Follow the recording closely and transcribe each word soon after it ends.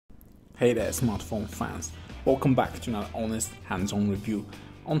Hey there smartphone fans, welcome back to another honest hands-on review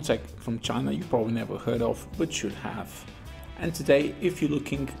on tech from China you probably never heard of but should have. And today, if you're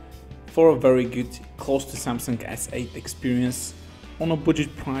looking for a very good close to Samsung S8 experience on a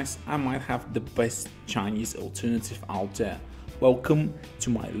budget price, I might have the best Chinese alternative out there. Welcome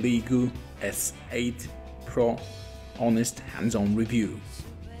to my Leagoo S8 Pro honest hands-on review.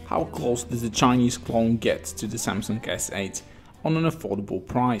 How close does the Chinese clone get to the Samsung S8 on an affordable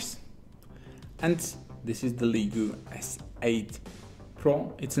price? And this is the Leagoo S8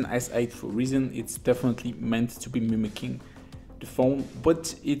 Pro. It's an S8 for a reason. It's definitely meant to be mimicking the phone,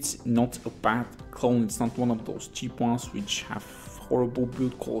 but it's not a bad clone. It's not one of those cheap ones which have horrible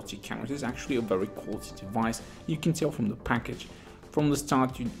build quality cameras. It's actually a very quality device. You can tell from the package. From the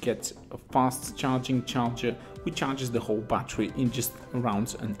start, you get a fast charging charger which charges the whole battery in just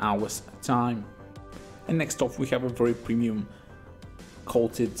around an hour's time. And next off, we have a very premium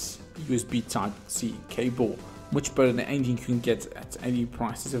coated USB Type-C cable, much better than anything you can get at any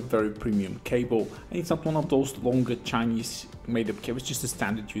price. It's a very premium cable, and it's not one of those longer Chinese made-up cables, just a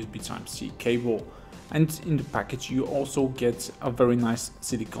standard USB Type-C cable. And in the package, you also get a very nice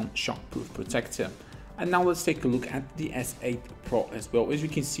silicone shockproof protector. And now let's take a look at the S8 Pro as well. As you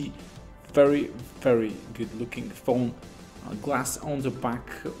can see, very good looking phone. Glass on the back,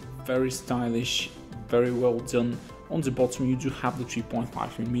 very stylish, very well done. On the bottom you do have the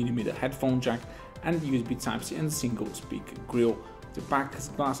 3.5mm headphone jack and the USB Type-C and single speaker grille. The back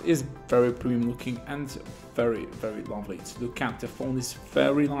glass is very premium looking and very lovely to look at. The phone is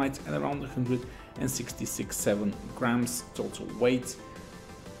very light and around 166.7 grams total weight.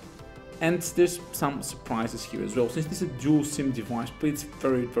 And there's some surprises here as well, since this is a dual SIM device, but it's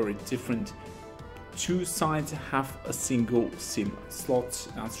very different. Two sides have a single SIM slot,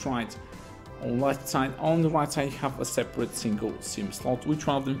 that's right. On the left side, on the right side you have a separate single SIM slot, which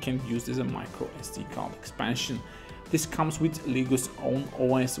one of them can be used as a micro SD card expansion. This comes with Leagoo's own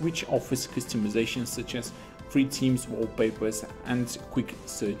OS, which offers customizations such as free themes, wallpapers and quick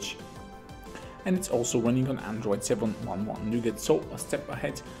search. And it's also running on Android 7.1.1 Nougat, so a step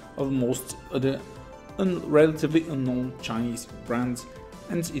ahead of most other relatively unknown Chinese brands.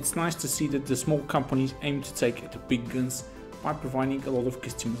 And it's nice to see that the small companies aim to take the big guns by providing a lot of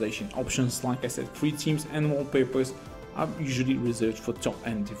customization options. Like I said, free themes and wallpapers are usually reserved for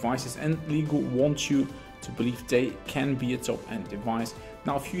top-end devices, and Leagoo wants you to believe they can be a top-end device.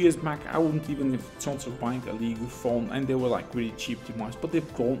 Now, a few years back, I wouldn't even have thought of buying a Leagoo phone, and they were like really cheap device, but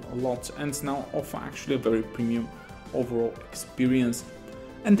they've grown a lot and now offer actually a very premium overall experience.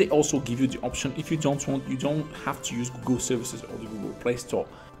 And they also give you the option, if you don't have to use Google services or the Google Play Store.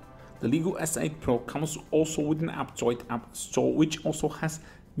 The Leagoo S8 Pro comes also with an Aptoide app store, which also has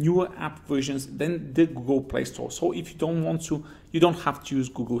newer app versions than the Google Play Store. So if you don't have to use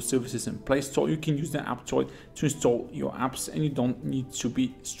Google services and Play Store, you can use the Aptoide to install your apps, and you don't need to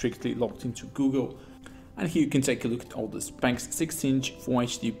be strictly logged into Google. And here you can take a look at all the specs: 16-inch Full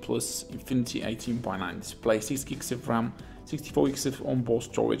HD Plus Infinity 18:9 display, 6 gigs of RAM, 64 gigs of onboard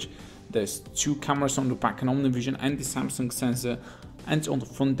storage. There's two cameras on the back, an Omnivision and the Samsung sensor. And on the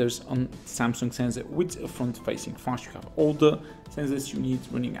front there's a Samsung sensor with a front-facing flash. You have all the sensors you need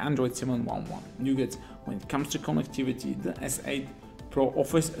running Android 7.1.1 Nougat. When it comes to connectivity, the S8 Pro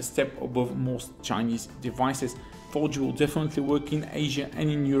offers a step above most Chinese devices. 4G will definitely work in Asia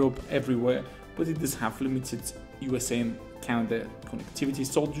and in Europe everywhere, but it does have limited USA and Canada connectivity,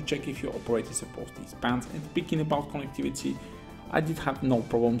 so do check if your operator supports these bands. And speaking about connectivity, I did have no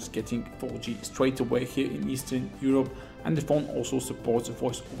problems getting 4G straight away here in Eastern Europe, and the phone also supports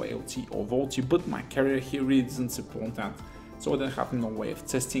voice over LTE or VoLTE, but my carrier here really doesn't support that, so I have no way of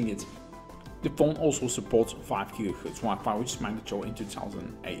testing it. The phone also supports 5 GHz Wi-Fi, which is mandatory in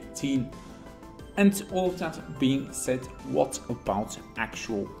 2018. And all of that being said, what about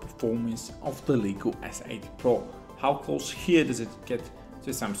actual performance of the Leagoo S8 Pro? How close here does it get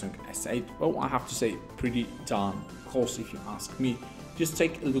to Samsung S8? Well, I have to say pretty darn close if you ask me. Just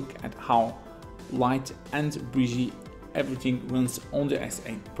take a look at how light and breezy everything runs on the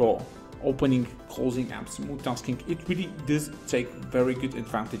S8 Pro. Opening, closing apps, multitasking, it really does take very good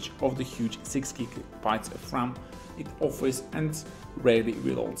advantage of the huge 6 GB of RAM it offers and rarely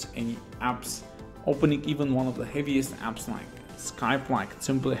reloads any apps. Opening even one of the heaviest apps like Skype, like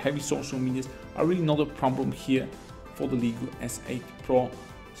Tumblr, heavy social medias are really not a problem here for the Leagoo S8 Pro.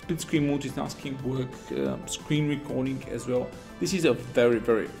 Split screen multitasking work, screen recording as well. This is a very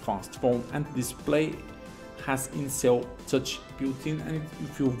fast phone, and the display has in-cell touch built in, and you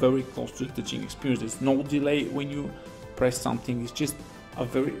feel very close to the touching experience. There's no delay when you press something. It's just a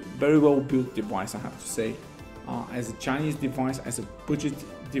very well built device, I have to say. As a Chinese device, as a budget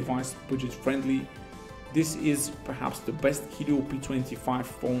device budget friendly. This is perhaps the best Helio P25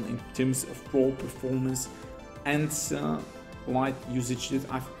 phone in terms of raw performance and light usage that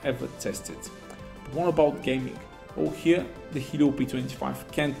I've ever tested. But what about gaming? Well, here the Helio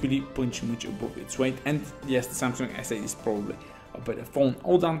P25 can't really punch much above its weight, and yes, the Samsung S8 is probably a better phone.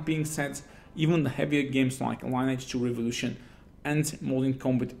 All that being said, even the heavier games like Lineage 2 Revolution and Modern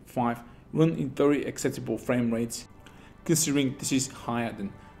Combat 5 run in very acceptable frame rates, considering this is higher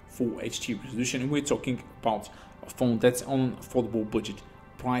than Full HD resolution, and we're talking about a phone that's on an affordable budget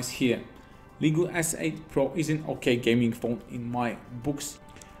price here. Leagoo S8 Pro is an okay gaming phone in my books.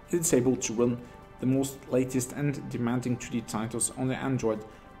 It's able to run the most latest and demanding 3D titles on the Android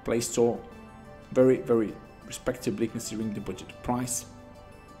Play Store very respectably considering the budget price.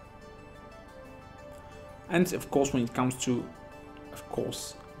 And of course, when it comes to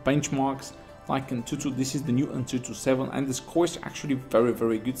benchmarks like Antutu, this is the new Antutu 7 and the score is actually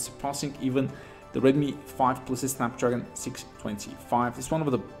very good, surpassing even the Redmi 5 Plus Snapdragon 625. It's one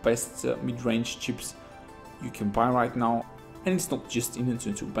of the best mid-range chips you can buy right now, and it's not just in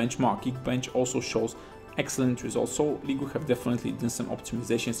Antutu benchmark. Geekbench also shows excellent results, so Leagoo have definitely done some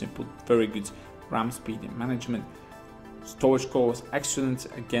optimizations and put very good RAM speed and management. Storage core was excellent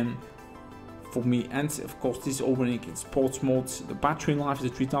again for me, and of course this is all running in sports mode. The battery life is a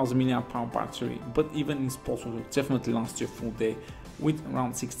 3000 mAh battery, but even in sports mode it will definitely last you a full day with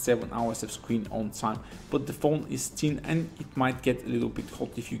around 6-7 hours of screen on time. But the phone is thin and it might get a little bit hot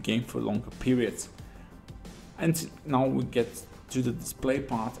if you game for longer periods. And now we get to the display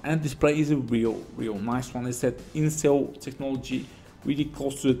part, and display is a real nice one. It's that in-cell technology, really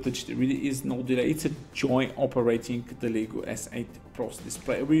close to the touch. There really is no delay. It's a joy operating the Leagoo S8 Pro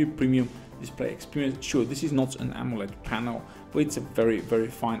display, a really premium display experience. Sure, this is not an AMOLED panel, but it's a very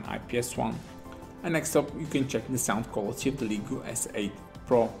fine IPS one. And next up, you can check the sound quality of the Leagoo S8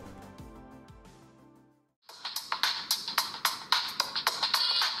 Pro.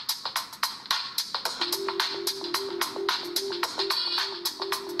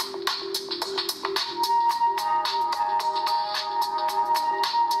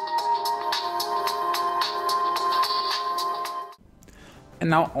 And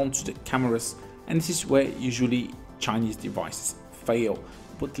now onto the cameras, and this is where usually Chinese devices fail,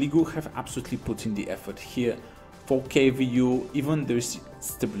 but Leagoo have absolutely put in the effort here. 4K video, even there's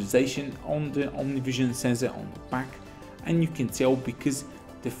stabilization on the OmniVision sensor on the back, and you can tell because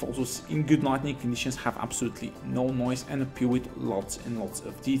the photos in good lighting conditions have absolutely no noise and appear with lots and lots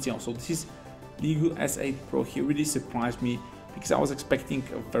of detail. So this is Leagoo S8 Pro here, really surprised me because I was expecting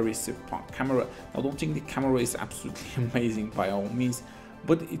a very subpar camera. I don't think the camera is absolutely amazing by all means,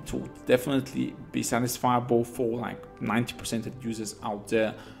 but it will definitely be satisfiable for like 90% of users out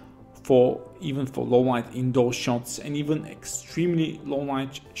there, even for low light indoor shots and even extremely low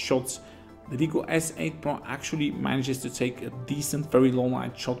light shots. The Leagoo S8 Pro actually manages to take a decent, very low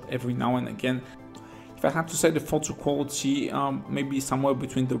light shot every now and again. If I had to say the photo quality, maybe somewhere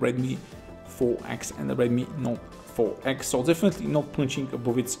between the Redmi 4X and the Redmi Note 4X, so definitely not punching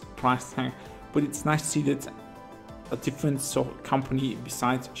above its price tag, but it's nice to see that a different sort of company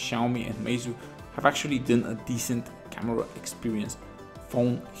besides Xiaomi and Meizu have actually done a decent camera experience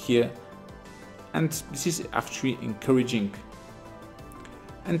phone here, and this is actually encouraging.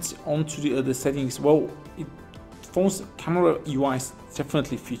 And on to the other settings, well, phone's camera UI is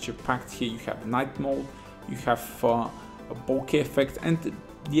definitely feature packed here. You have night mode, you have a bokeh effect, and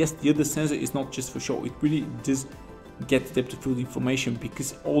yes, the other sensor is not just for show, it really does get depth of field information,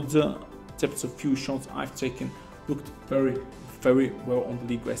 because all the depth of field shots I've taken looked very well on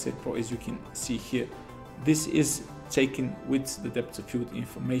the Leagoo S8 Pro, as you can see here. This is taken with the depth of field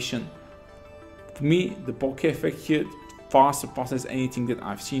information. For me, the bokeh effect here far surpasses anything that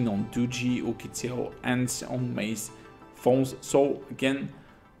I've seen on Doogee, Oukitel and on Mei's phones. So again,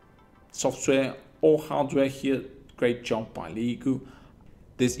 software or hardware here, great job by Leagoo.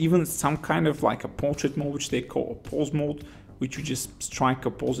 There's even some kind of like a portrait mode, which they call a pose mode, which you just strike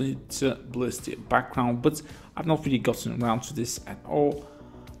a pose and it blurs the background, but I've not really gotten around to this at all.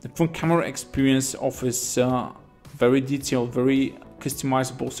 The front camera experience offers very detailed, very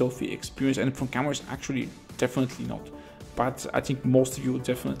customizable selfie experience, and the front camera is actually definitely not bad. I think most of you will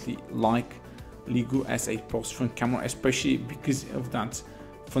definitely like Leagoo S8 Pro's front camera, especially because of that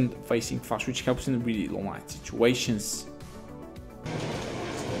front-facing flash, which helps in really low light situations.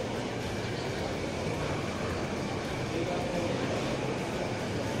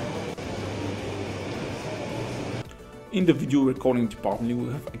 In the video recording department,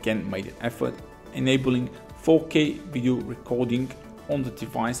 we have again made an effort enabling 4K video recording on the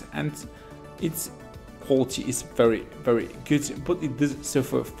device, and it's quality is very good, but it does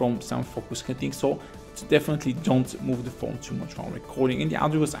suffer from some focus cutting, so definitely don't move the phone too much while recording. And the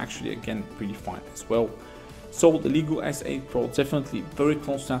audio was actually again pretty fine as well. So the Leagoo S8 Pro definitely very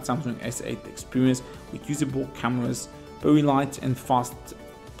close to that Samsung S8 experience, with usable cameras, very light and fast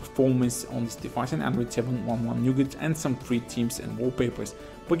performance on this device, and Android 7.1.1 Nougat, and some free themes and wallpapers.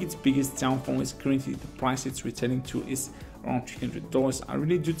 But its biggest downfall is currently the price it's retailing to is around $300. I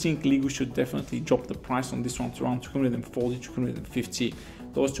really do think Leagoo should definitely drop the price on this one to around $240,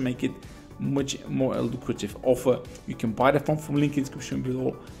 $250 to make it much more a lucrative offer. You can buy the phone from link in the description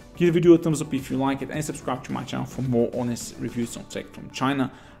below. Give the video a thumbs up if you like it, and subscribe to my channel for more honest reviews on tech from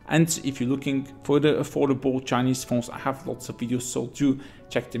China. And if you're looking for the affordable Chinese phones, I have lots of videos, so do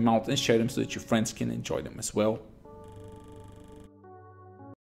check them out and share them so that your friends can enjoy them as well.